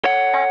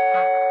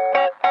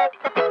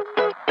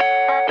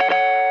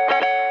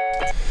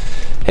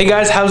Hey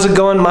guys, how's it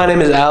going? My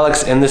name is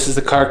Alex and this is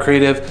The Car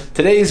Creative.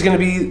 Today is going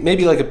to be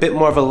maybe like a bit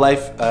more of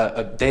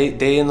a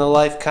day in the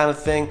life kind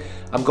of thing.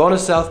 I'm going to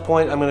South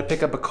Point. I'm going to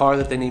pick up a car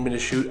that they need me to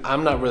shoot.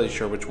 I'm not really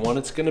sure which one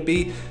it's going to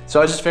be,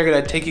 so I just figured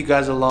I'd take you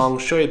guys along,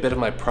 show you a bit of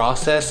my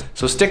process.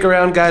 So stick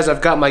around guys,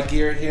 I've got my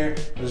gear here.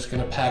 I'm just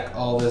going to pack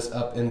all this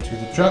up into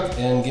the truck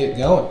and get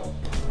going.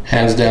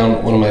 Hands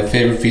down, one of my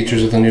favorite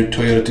features of the new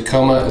Toyota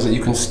Tacoma is that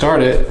you can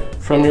start it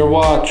from your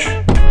watch.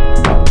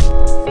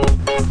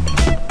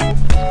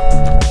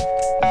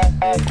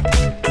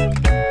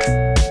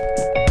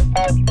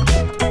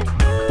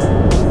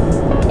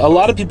 A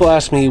lot of people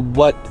ask me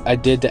what I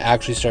did to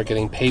actually start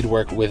getting paid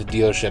work with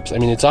dealerships. I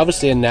mean, it's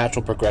obviously a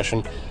natural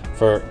progression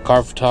for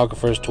car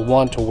photographers to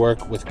want to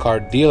work with car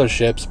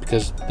dealerships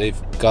because they've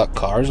got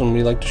cars and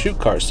we like to shoot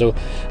cars. So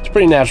it's a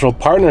pretty natural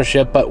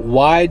partnership, but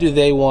why do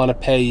they want to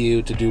pay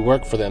you to do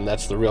work for them?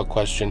 That's the real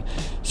question.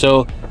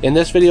 So in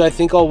this video, I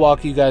think I'll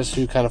walk you guys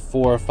through kind of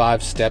 4 or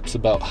 5 steps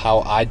about how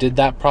I did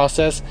that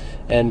process.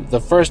 And the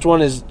first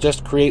one is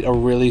just create a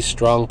really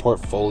strong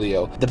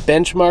portfolio. The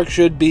benchmark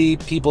should be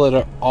people that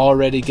are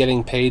already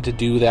getting paid to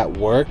do that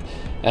work.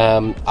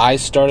 I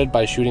started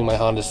by shooting my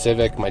Honda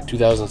Civic, my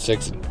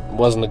 2006.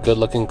 Wasn't a good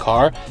looking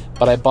car,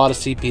 but I bought a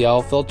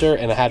CPL filter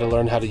and I had to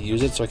learn how to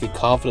use it so I could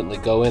confidently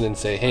go in and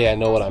say, hey, I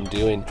know what I'm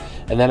doing.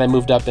 And then I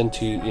moved up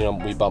into, you know,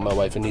 we bought my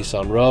wife a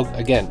Nissan Rogue.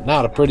 Again,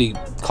 not a pretty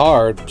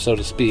car, so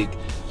to speak,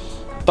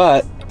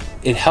 but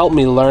it helped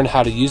me learn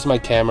how to use my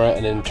camera,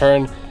 and in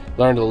turn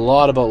learned a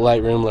lot about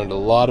Lightroom, learned a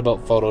lot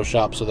about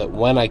Photoshop, so that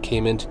when I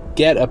came in to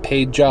get a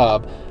paid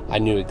job, I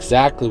knew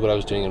exactly what I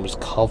was doing and was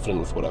confident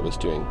with what I was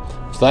doing.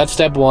 So that's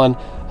step 1.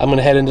 I'm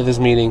gonna head into this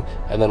meeting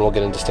and then we'll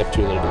get into step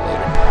 2 a little bit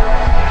later.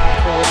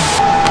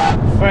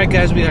 All right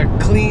guys, we are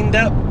cleaned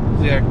up,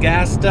 we are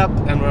gassed up,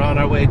 and we're on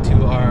our way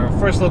to our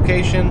first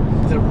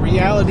location. The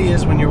reality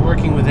is when you're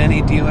working with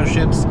any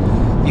dealerships,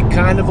 you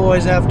kind of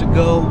always have to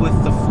go with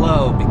the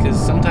flow because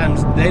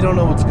sometimes they don't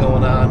know what's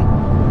going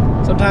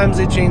on. Sometimes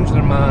they change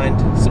their mind.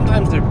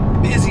 Sometimes they're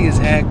busy as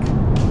heck.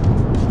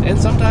 And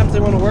sometimes they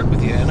want to work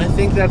with you. And I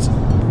think that's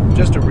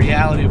just a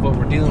reality of what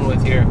we're dealing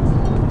with here.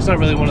 It's not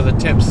really one of the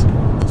tips.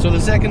 So the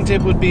second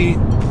tip would be,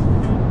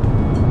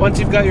 once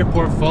you've got your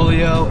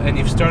portfolio and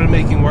you've started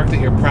making work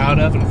that you're proud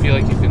of and feel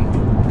like you can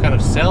kind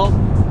of sell,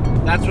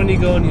 that's when you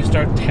go and you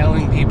start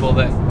telling people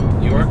that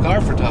you're a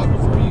car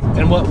photographer.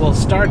 And what will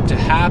start to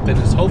happen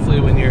is hopefully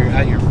when you're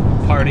at your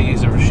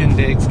parties or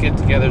shindigs,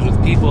 get-togethers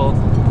with people,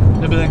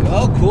 they'll be like,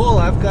 oh cool,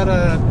 I've got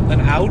an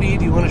Audi,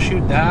 do you want to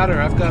shoot that?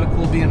 Or I've got a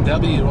cool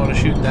BMW, you want to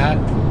shoot that?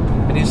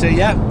 And you say,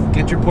 yeah,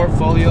 get your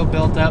portfolio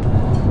built up.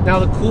 Now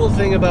the cool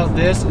thing about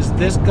this is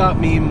this got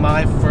me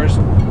my first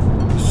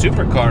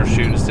supercar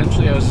shoot.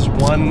 Essentially, I was just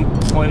one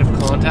point of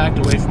contact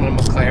away from a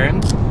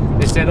McLaren.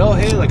 They said, oh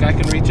hey, like I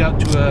can reach out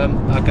to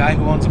a guy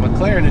who owns a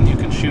McLaren and you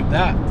can shoot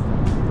that.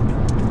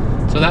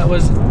 So that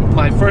was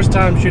my first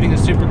time shooting a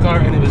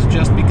supercar, and it was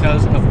just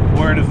because of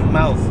word of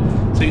mouth.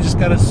 So you just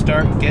got to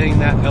start getting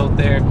that out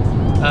there.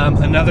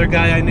 Another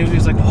guy I knew,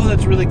 he's like, oh,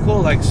 that's really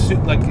cool. Like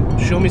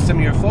show me some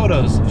of your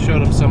photos.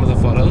 Showed him some of the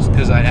photos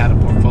because I had a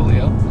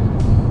portfolio.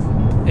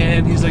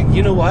 And he's like,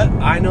 you know what?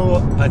 I know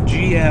a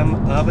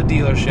GM of a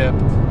dealership.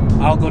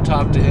 I'll go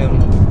talk to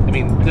him. I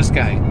mean, this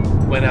guy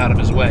went out of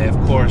his way, of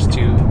course,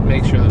 to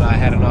make sure that I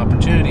had an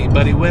opportunity.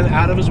 But he went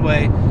out of his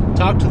way,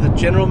 talked to the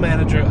general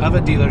manager of a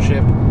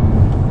dealership,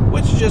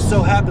 which just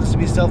so happens to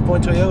be South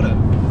Point Toyota.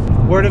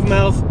 Word of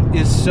mouth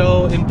is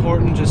so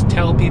important. Just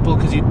tell people,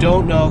 because you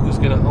don't know who's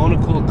going to own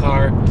a cool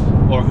car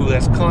or who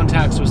has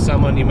contacts with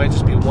someone. You might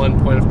just be one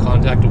point of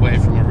contact away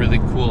from a really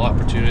cool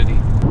opportunity.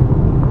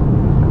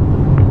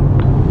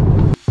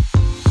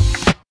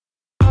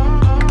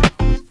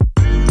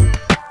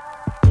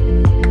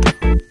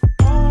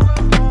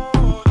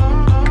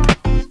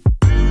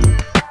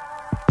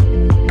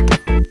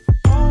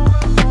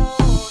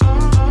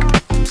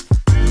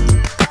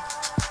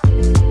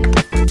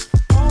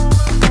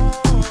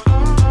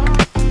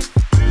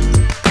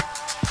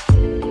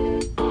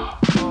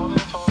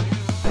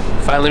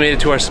 Finally made it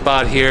to our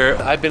spot here.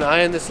 I've been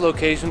eyeing this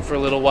location for a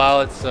little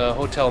while. It's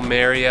Hotel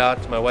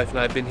Marriott. My wife and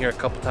I have been here a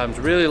couple times,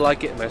 really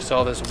like it, and I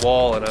saw this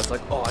wall and I was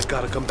like, oh, I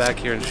gotta come back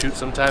here and shoot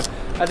sometime.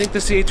 I think the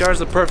CHR is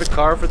the perfect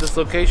car for this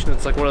location.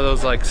 It's like one of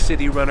those like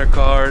city runner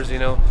cars, you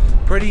know,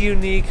 pretty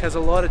unique, has a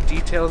lot of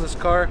detail in this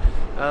car.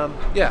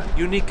 Yeah,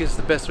 unique is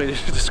the best way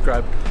to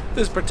describe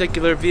this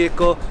particular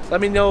vehicle.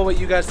 Let me know what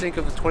you guys think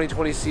of the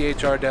 2020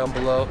 CHR down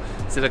below.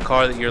 Is it a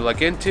car that you're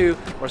like into,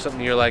 or something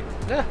you're like,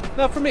 eh,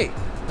 not for me?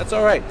 That's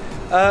all right.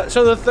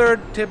 So the third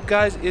tip,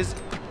 guys, is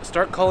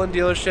start calling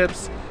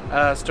dealerships,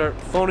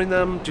 start phoning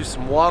them, do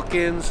some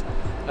walk-ins,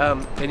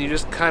 and you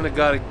just kind of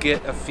got to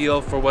get a feel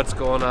for what's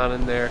going on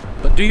in there.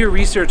 But do your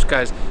research,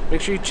 guys.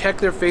 Make sure you check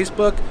their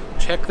Facebook,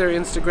 check their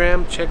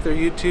Instagram, check their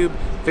YouTube,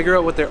 figure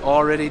out what they're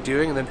already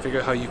doing, and then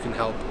figure out how you can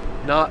help.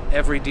 Not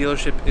every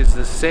dealership is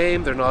the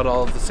same. They're not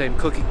all the same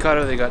cookie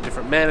cutter. They got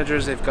different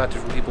managers. They've got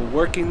different people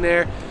working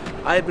there.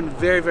 I have been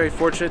very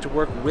fortunate to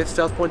work with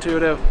South Point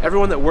Toyota.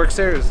 Everyone that works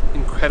there is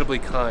incredibly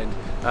kind.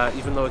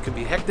 Even though it can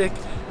be hectic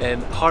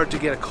and hard to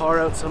get a car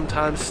out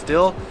sometimes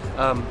still,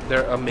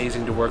 they're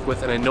amazing to work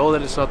with, and I know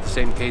that it's not the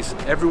same case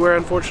everywhere,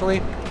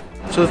 unfortunately.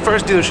 So the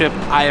first dealership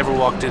I ever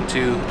walked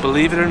into,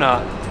 believe it or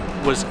not,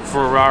 was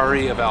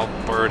Ferrari of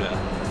Alberta.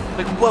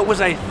 Like, what was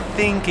I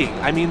thinking?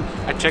 I mean,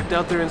 I checked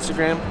out their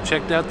Instagram,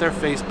 checked out their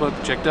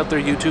Facebook, checked out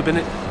their YouTube, and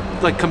it,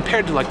 like,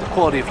 compared to like the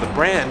quality of the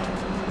brand,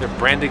 their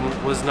branding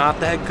was not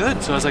that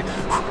good. So I was like,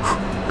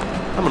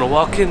 I'm gonna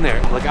walk in there.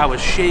 Like, I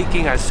was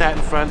shaking. I sat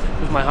in front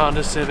with my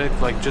Honda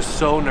Civic, like just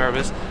so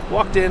nervous.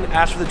 Walked in,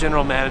 asked for the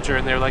general manager,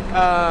 and they're like,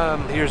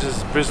 here's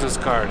his business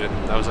card.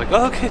 And I was like,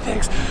 oh, okay,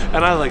 thanks.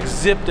 And I like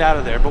zipped out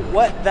of there. But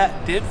what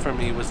that did for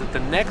me was that the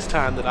next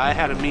time that I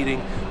had a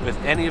meeting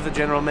with any of the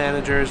general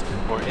managers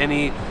or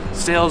any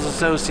sales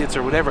associates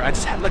or whatever, I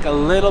just had like a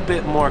little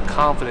bit more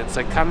confidence.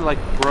 I kind of like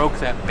broke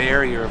that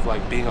barrier of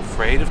like being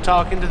afraid of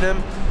talking to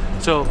them.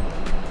 So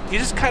you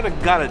just kind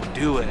of gotta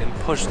do it and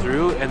push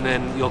through, and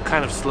then you'll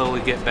kind of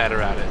slowly get better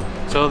at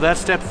it. So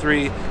that's step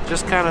 3,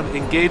 just kind of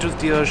engage with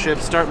dealerships,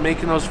 start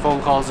making those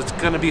phone calls. It's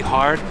gonna be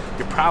hard.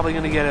 You're probably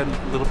gonna get a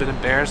little bit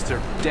embarrassed.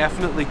 They're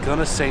definitely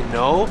gonna say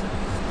no,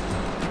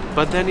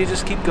 but then you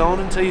just keep going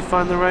until you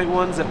find the right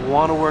ones that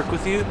wanna work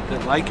with you,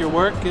 that like your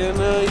work,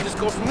 and you just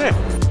go from there.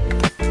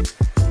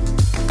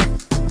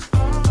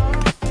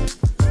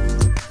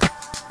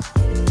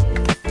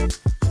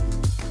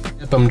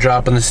 I'm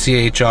dropping the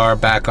CHR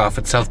back off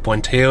at South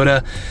Point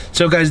Toyota.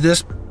 So guys,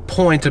 this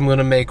point I'm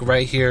gonna make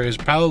right here is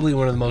probably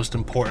one of the most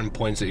important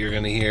points that you're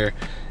gonna hear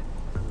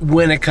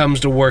when it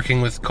comes to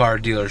working with car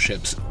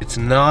dealerships. It's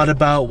not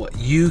about what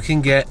you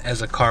can get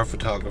as a car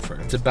photographer.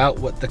 It's about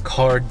what the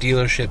car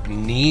dealership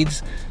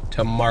needs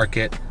to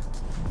market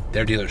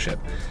their dealership.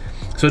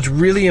 So it's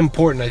really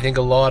important. I think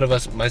a lot of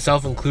us,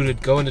 myself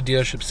included, go into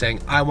dealerships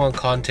saying, I want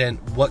content.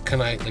 What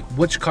can I, like,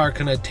 which car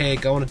can I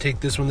take? I want to take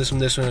this one, this one,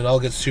 this one, and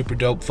I'll get super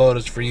dope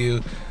photos for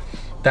you.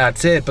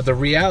 That's it. But the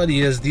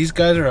reality is these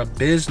guys are a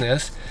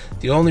business.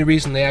 The only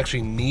reason they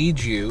actually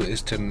need you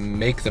is to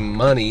make them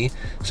money.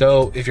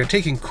 So if you're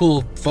taking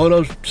cool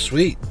photos,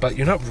 sweet, but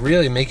you're not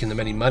really making them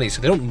any money.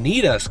 So they don't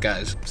need us,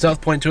 guys.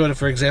 South Point Toyota,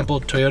 for example,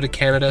 Toyota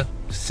Canada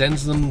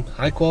sends them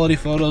high quality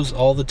photos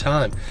all the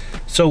time.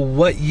 So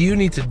what you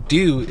need to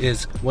do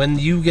is when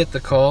you get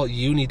the call,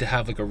 you need to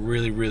have like a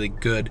really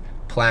good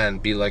plan.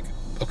 Be like,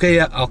 okay,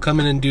 yeah, I'll come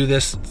in and do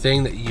this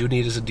thing that you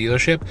need as a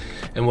dealership.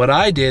 And what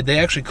I did, they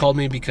actually called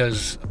me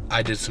because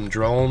I did some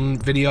drone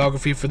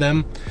videography for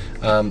them.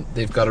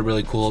 They've got a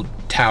really cool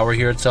tower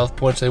here at South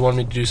Point, so they wanted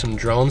me to do some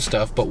drone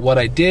stuff. But what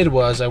I did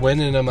was I went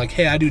in and I'm like,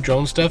 hey, I do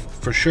drone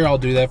stuff. For sure, I'll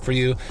do that for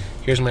you.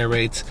 Here's my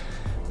rates.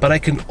 But I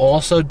can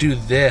also do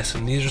this,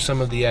 and these are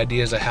some of the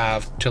ideas I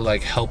have to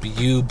like help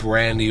you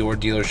brand your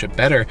dealership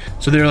better.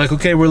 So they're like,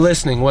 okay, we're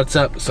listening, what's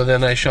up? So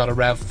then I shot a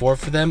RAV4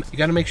 for them. You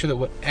gotta make sure that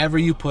whatever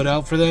you put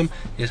out for them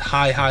is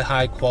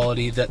high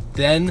quality, that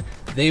then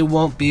they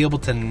won't be able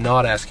to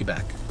not ask you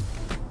back.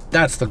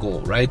 That's the goal,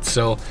 right?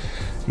 So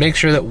make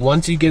sure that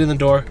once you get in the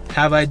door,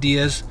 have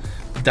ideas,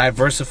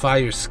 diversify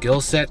your skill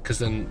set, because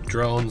then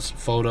drones,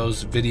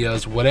 photos,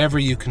 videos, whatever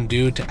you can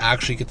do to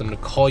actually get them to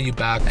call you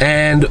back.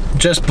 And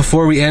just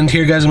before we end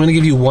here, guys, I'm gonna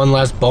give you one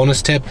last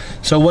bonus tip.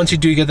 So once you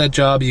do get that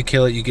job, you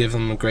kill it, you give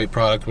them a great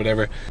product,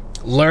 whatever,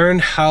 learn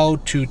how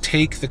to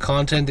take the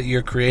content that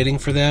you're creating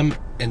for them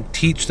and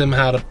teach them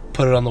how to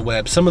put it on the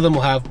web. Some of them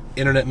will have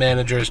internet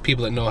managers,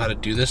 people that know how to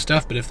do this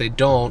stuff, but if they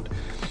don't,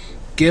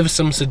 give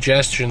some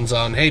suggestions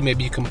on, hey,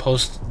 maybe you can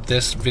post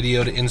this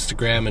video to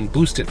Instagram and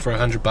boost it for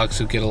 $100.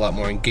 You'll get a lot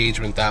more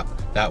engagement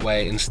that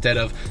way, instead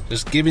of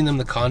just giving them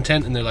the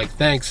content and they're like,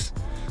 thanks.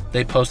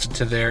 They post it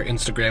to their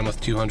Instagram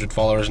with 200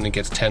 followers and it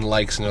gets 10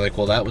 likes and they're like,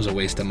 well, that was a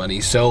waste of money.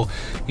 So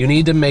you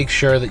need to make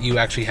sure that you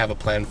actually have a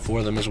plan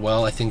for them as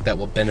well. I think that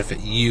will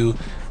benefit you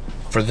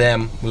for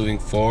them moving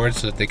forward,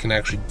 so that they can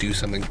actually do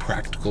something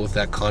practical with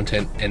that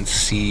content and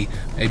see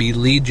maybe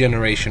lead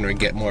generation or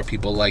get more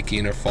people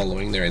liking or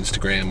following their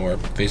Instagram or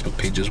Facebook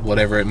pages,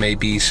 whatever it may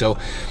be. So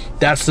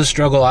that's the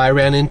struggle I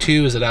ran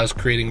into, is that I was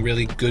creating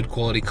really good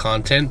quality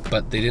content,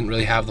 but they didn't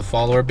really have the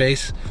follower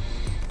base.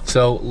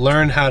 So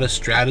learn how to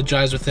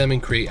strategize with them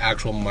and create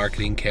actual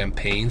marketing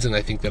campaigns, and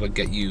I think that'll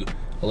get you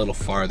a little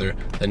farther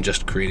than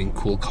just creating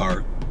cool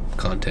car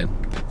content.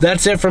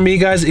 That's it for me,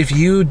 guys. If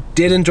you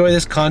did enjoy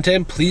this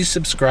content, please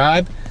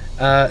subscribe,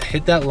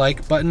 hit that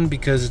like button,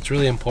 because it's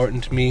really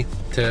important to me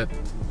to,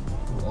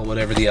 well,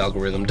 whatever the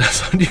algorithm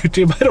does on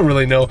YouTube, I don't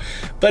really know,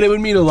 but it would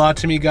mean a lot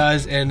to me,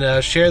 guys.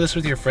 And share this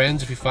with your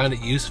friends if you find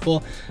it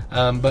useful.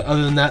 But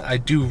other than that, I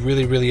do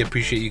really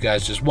appreciate you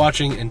guys just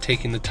watching and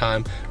taking the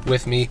time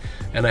with me,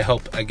 and I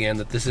hope again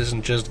that this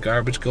isn't just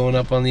garbage going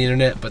up on the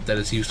internet, but that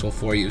it's useful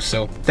for you.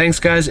 So thanks,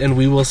 guys, and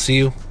we will see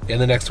you in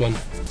the next one.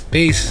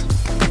 Peace.